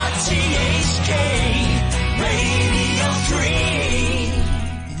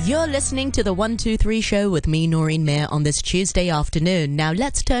You're listening to the 123 show with me, Noreen Mayer, on this Tuesday afternoon. Now,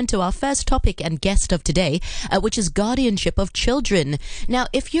 let's turn to our first topic and guest of today, which is guardianship of children. Now,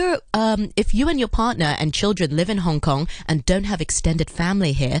 if you and your partner and children live in Hong Kong and don't have extended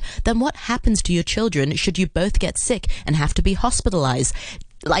family here, then what happens to your children should you both get sick and have to be hospitalized?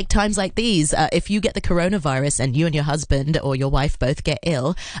 Like times like these, if you get the coronavirus and you and your husband or your wife both get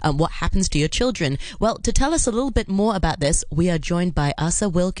ill, what happens to your children? Well, to tell us a little bit more about this, we are joined by Asa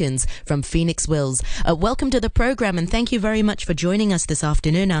Wilkins from Phoenix Wills. Welcome to the program, and thank you very much for joining us this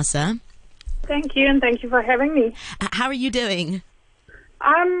afternoon, Asa. Thank you, and thank you for having me. How are you doing?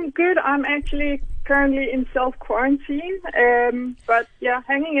 I'm good. I'm actually currently in self-quarantine, but yeah,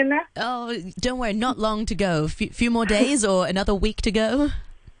 hanging in there. Oh, don't worry, not long to go. Few more days or another week to go?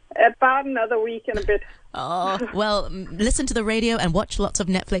 About another week and a bit. Oh, well, listen to the radio and watch lots of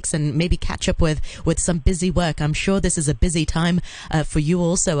Netflix and maybe catch up with some busy work. I'm sure this is a busy time for you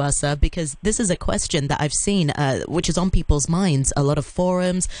also, Asa, because this is a question that I've seen, which is on people's minds. A lot of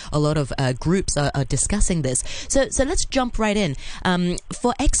forums, a lot of groups are discussing this. So let's jump right in.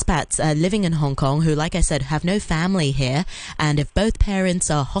 For expats living in Hong Kong who, like I said, have no family here, and if both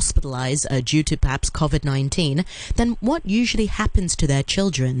parents are hospitalized due to perhaps COVID-19, then what usually happens to their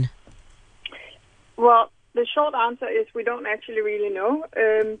children? Well, the short answer is we don't actually really know,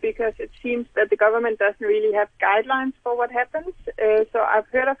 because it seems that the government doesn't really have guidelines for what happens. So I've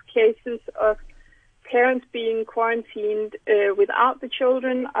heard of cases of parents being quarantined without the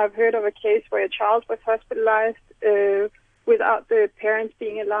children. I've heard of a case where a child was hospitalized without the parents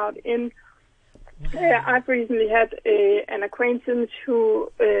being allowed in. I've recently had an acquaintance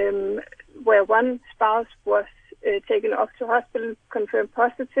who, where one spouse was taken off to hospital, confirmed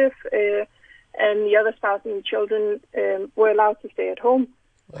positive, and the other spouse and the children were allowed to stay at home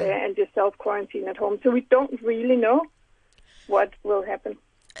and just self-quarantine at home. So we don't really know what will happen.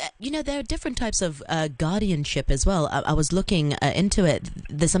 There are different types of guardianship as well. I was looking into it.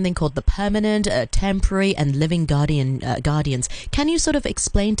 There's something called the permanent, temporary, and living guardians. Can you sort of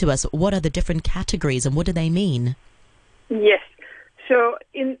explain to us what are the different categories and what do they mean? Yes. So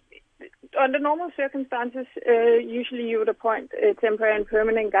under normal circumstances, usually you would appoint temporary and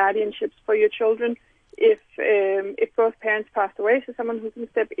permanent guardianships for your children if both parents passed away, so someone who can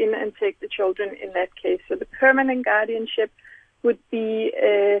step in and take the children in that case. So the permanent guardianship would be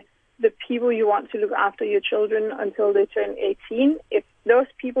the people you want to look after your children until they turn 18. If those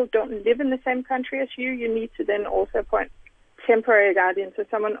people don't live in the same country as you, you need to then also appoint temporary guardians, so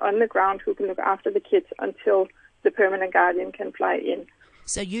someone on the ground who can look after the kids until the permanent guardian can fly in.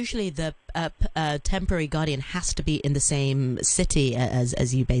 So usually the temporary guardian has to be in the same city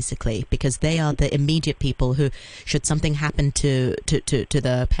as you, basically, because they are the immediate people who, should something happen to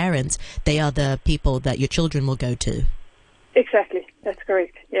the parents, they are the people that your children will go to. Exactly, that's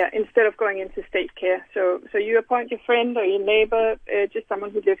correct. Yeah, instead of going into state care. So you appoint your friend or your neighbor, just someone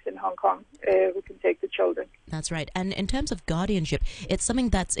who lives in Hong Kong, who can take the children. That's right. And in terms of guardianship, it's something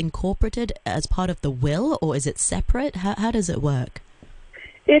that's incorporated as part of the will, or is it separate? How does it work?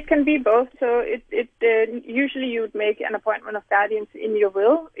 It can be both. So usually you would make an appointment of guardians in your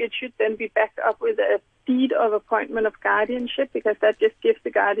will. It should then be backed up with a deed of appointment of guardianship, because that just gives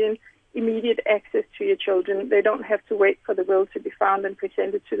the guardian immediate access to your children. They don't have to wait for the will to be found and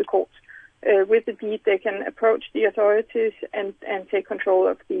presented to the courts. With the deed, they can approach the authorities and take control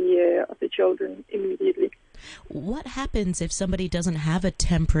of the children immediately. What happens if somebody doesn't have a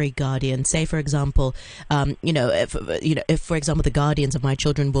temporary guardian? Say, for example, if for example the guardians of my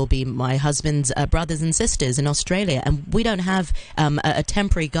children will be my husband's brothers and sisters in Australia, and we don't have a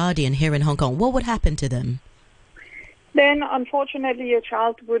temporary guardian here in Hong Kong, what would happen to them? Then, unfortunately, your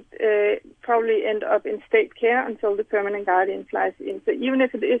child would probably end up in state care until the permanent guardian flies in. So even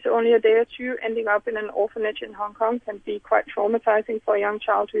if it is only a day or two, ending up in an orphanage in Hong Kong can be quite traumatizing for a young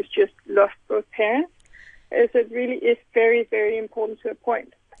child who's just lost both parents. So it really is very, very important to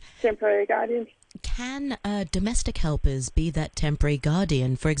appoint temporary guardians. Can domestic helpers be that temporary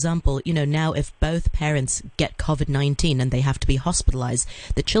guardian? For example, now if both parents get COVID-19 and they have to be hospitalized,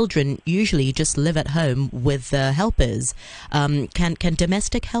 the children usually just live at home with the helpers. Can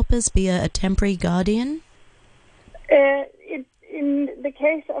domestic helpers be a temporary guardian? In the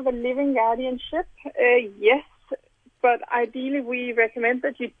case of a living guardianship, yes. But ideally, we recommend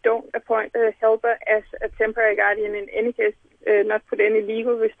that you don't appoint a helper as a temporary guardian in any case, not put any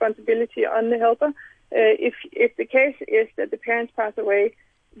legal responsibility on the helper. If the case is that the parents pass away,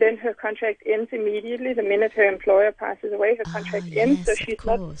 then her contract ends immediately. The minute her employer passes away, her contract ends. So she's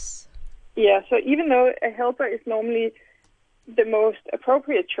not. Yeah. So even though a helper is normally the most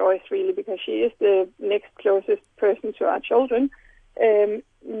appropriate choice, really, because she is the next closest person to our children.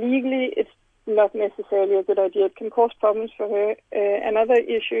 Legally, it's not necessarily a good idea. It can cause problems for her. Another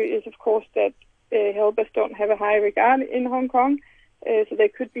issue is, of course, that helpers don't have a high regard in Hong Kong, so they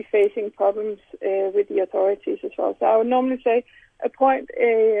could be facing problems with the authorities as well. So I would normally say appoint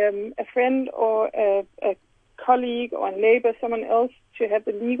a friend or a colleague or a neighbor, someone else, to have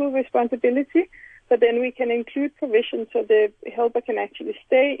the legal responsibility, but then we can include provisions so the helper can actually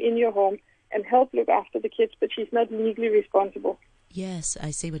stay in your home and help look after the kids, but she's not legally responsible. Yes,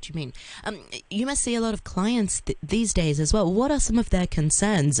 I see what you mean. You must see a lot of clients these days as well. What are some of their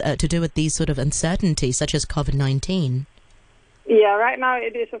concerns to do with these sort of uncertainties, such as COVID-19? Yeah, right now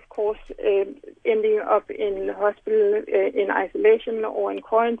it is, of course, ending up in hospital, in isolation or in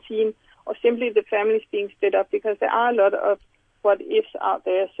quarantine, or simply the families being split up, because there are a lot of what-ifs out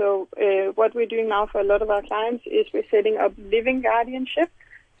there. So what we're doing now for a lot of our clients is we're setting up living guardianship.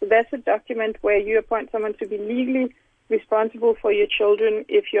 So that's a document where you appoint someone to be legally responsible for your children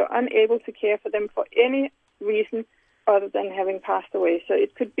if you're unable to care for them for any reason other than having passed away. So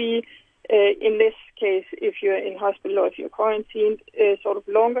it could be, in this case, if you're in hospital or if you're quarantined, sort of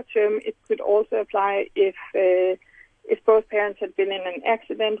longer term. It could also apply if both parents had been in an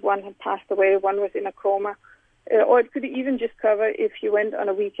accident, one had passed away, one was in a coma. Or it could even just cover if you went on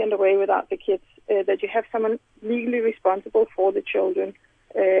a weekend away without the kids, that you have someone legally responsible for the children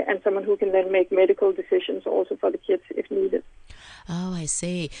and someone who can then make medical decisions also for the kids if needed. Oh, I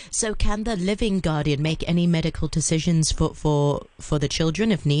see. So can the living guardian make any medical decisions for the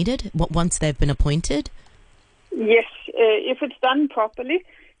children if needed, once they've been appointed? Yes, if it's done properly.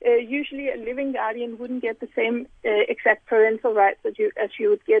 Usually a living guardian wouldn't get the same exact parental rights as you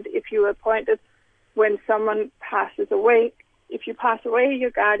would get if you were appointed when someone passes away. If you pass away,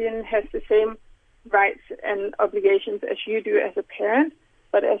 your guardian has the same rights and obligations as you do as a parent.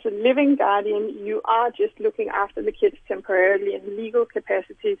 But as a living guardian, you are just looking after the kids temporarily in legal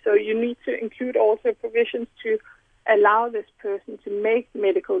capacity. So you need to include also provisions to allow this person to make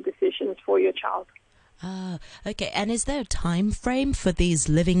medical decisions for your child. Ah, okay. And is there a time frame for these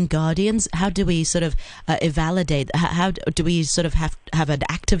living guardians? How do we sort of validate? How do we sort of have an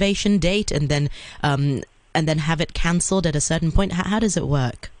activation date and then have it cancelled at a certain point? How does it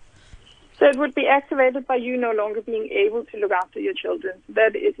work? So it would be activated by you no longer being able to look after your children.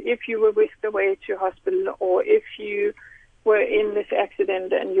 That is, if you were whisked away to hospital or if you were in this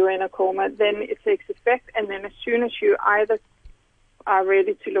accident and you're in a coma, then it takes effect. And then as soon as you either are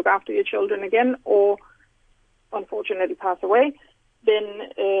ready to look after your children again or unfortunately pass away, then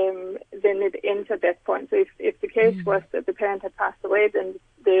it ends at that point. So if the case was that the parent had passed away, then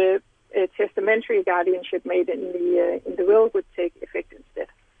the testamentary guardianship made in the will would take effect instead.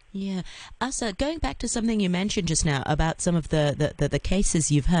 Yeah. Asa, going back to something you mentioned just now about some of the cases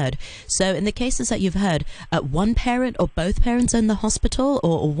you've heard. So in the cases that you've heard, one parent or both parents are in the hospital,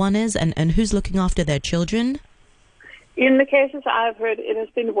 or one is, and who's looking after their children? In the cases I've heard, it has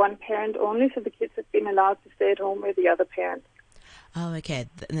been one parent only, so the kids have been allowed to stay at home with the other parent. Oh, okay.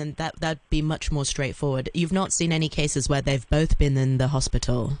 Then that'd be much more straightforward. You've not seen any cases where they've both been in the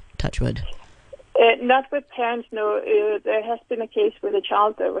hospital, touch wood? Not with parents, no. There has been a case with a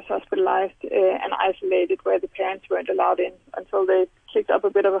child that was hospitalized and isolated where the parents weren't allowed in until they kicked up a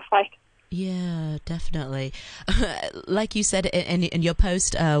bit of a fight. Yeah, definitely. Like you said in your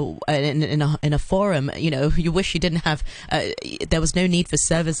post in a forum, you wish you didn't have. There was no need for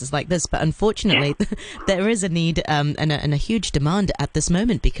services like this, but unfortunately, there is a need and a huge demand at this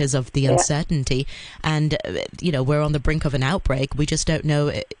moment because of the uncertainty. And we're on the brink of an outbreak. We just don't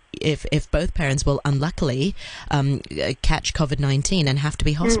know if both parents will unluckily catch COVID-19 and have to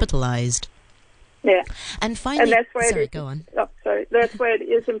be hospitalized. Yeah, and finally, that's why go on. That's why it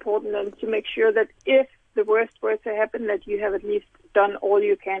is important then to make sure that if the worst were to happen, that you have at least done all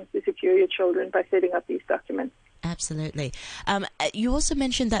you can to secure your children by setting up these documents. Absolutely. You also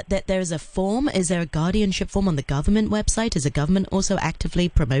mentioned that there is a form. Is there a guardianship form on the government website? Is the government also actively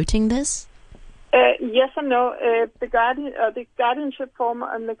promoting this? Yes and no. The guardianship form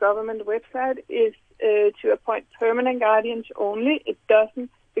on the government website is to appoint permanent guardians only. It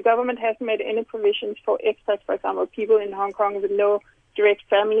doesn't. The government hasn't made any provisions for expats, for example, people in Hong Kong with no direct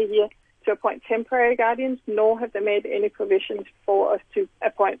family here, to appoint temporary guardians, nor have they made any provisions for us to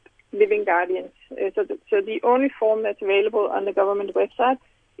appoint living guardians. So the only form that's available on the government website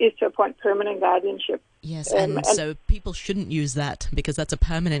is to appoint permanent guardianship. Yes, and so people shouldn't use that because that's a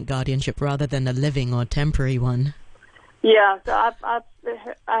permanent guardianship rather than a living or temporary one. Yeah, so I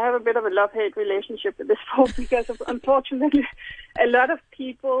have a bit of a love-hate relationship with this form because unfortunately a lot of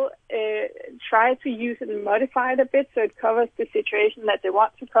people try to use it and modify it a bit so it covers the situation that they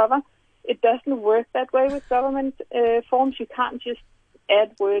want to cover. It doesn't work that way with government forms. You can't just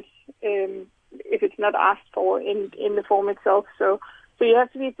add words if it's not asked for in the form itself. So you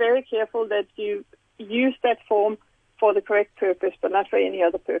have to be very careful that you use that form for the correct purpose, but not for any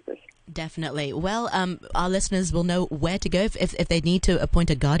other purpose. Definitely. Well, our listeners will know where to go if they need to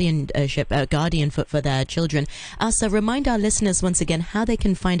appoint a guardian for their children. Asa, remind our listeners once again how they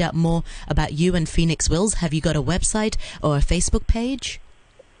can find out more about you and Phoenix Wills. Have you got a website or a Facebook page?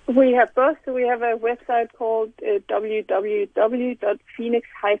 We have both. We have a website called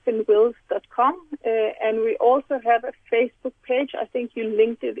www.phoenix-wills.com, and we also have a Facebook page. I think you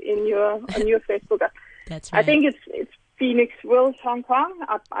linked it on your Facebook. That's right. I think it's Phoenix Wills Hong Kong.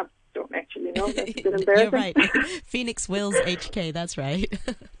 I don't actually know. That's a bit embarrassing. You're right. Phoenix Wills HK. That's right.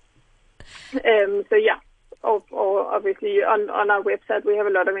 So yeah, or obviously on our website we have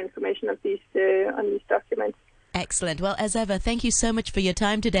a lot of information of these on these documents. Excellent. Well, as ever, thank you so much for your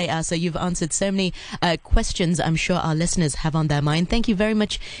time today, Asa. You've answered so many questions I'm sure our listeners have on their mind. Thank you very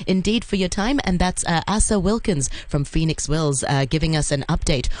much indeed for your time. And that's Asa Wilkins from Phoenix Wills giving us an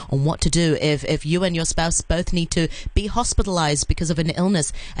update on what to do if you and your spouse both need to be hospitalized because of an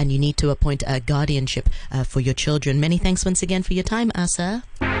illness and you need to appoint a guardianship for your children. Many thanks once again for your time, Asa.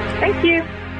 Thank you.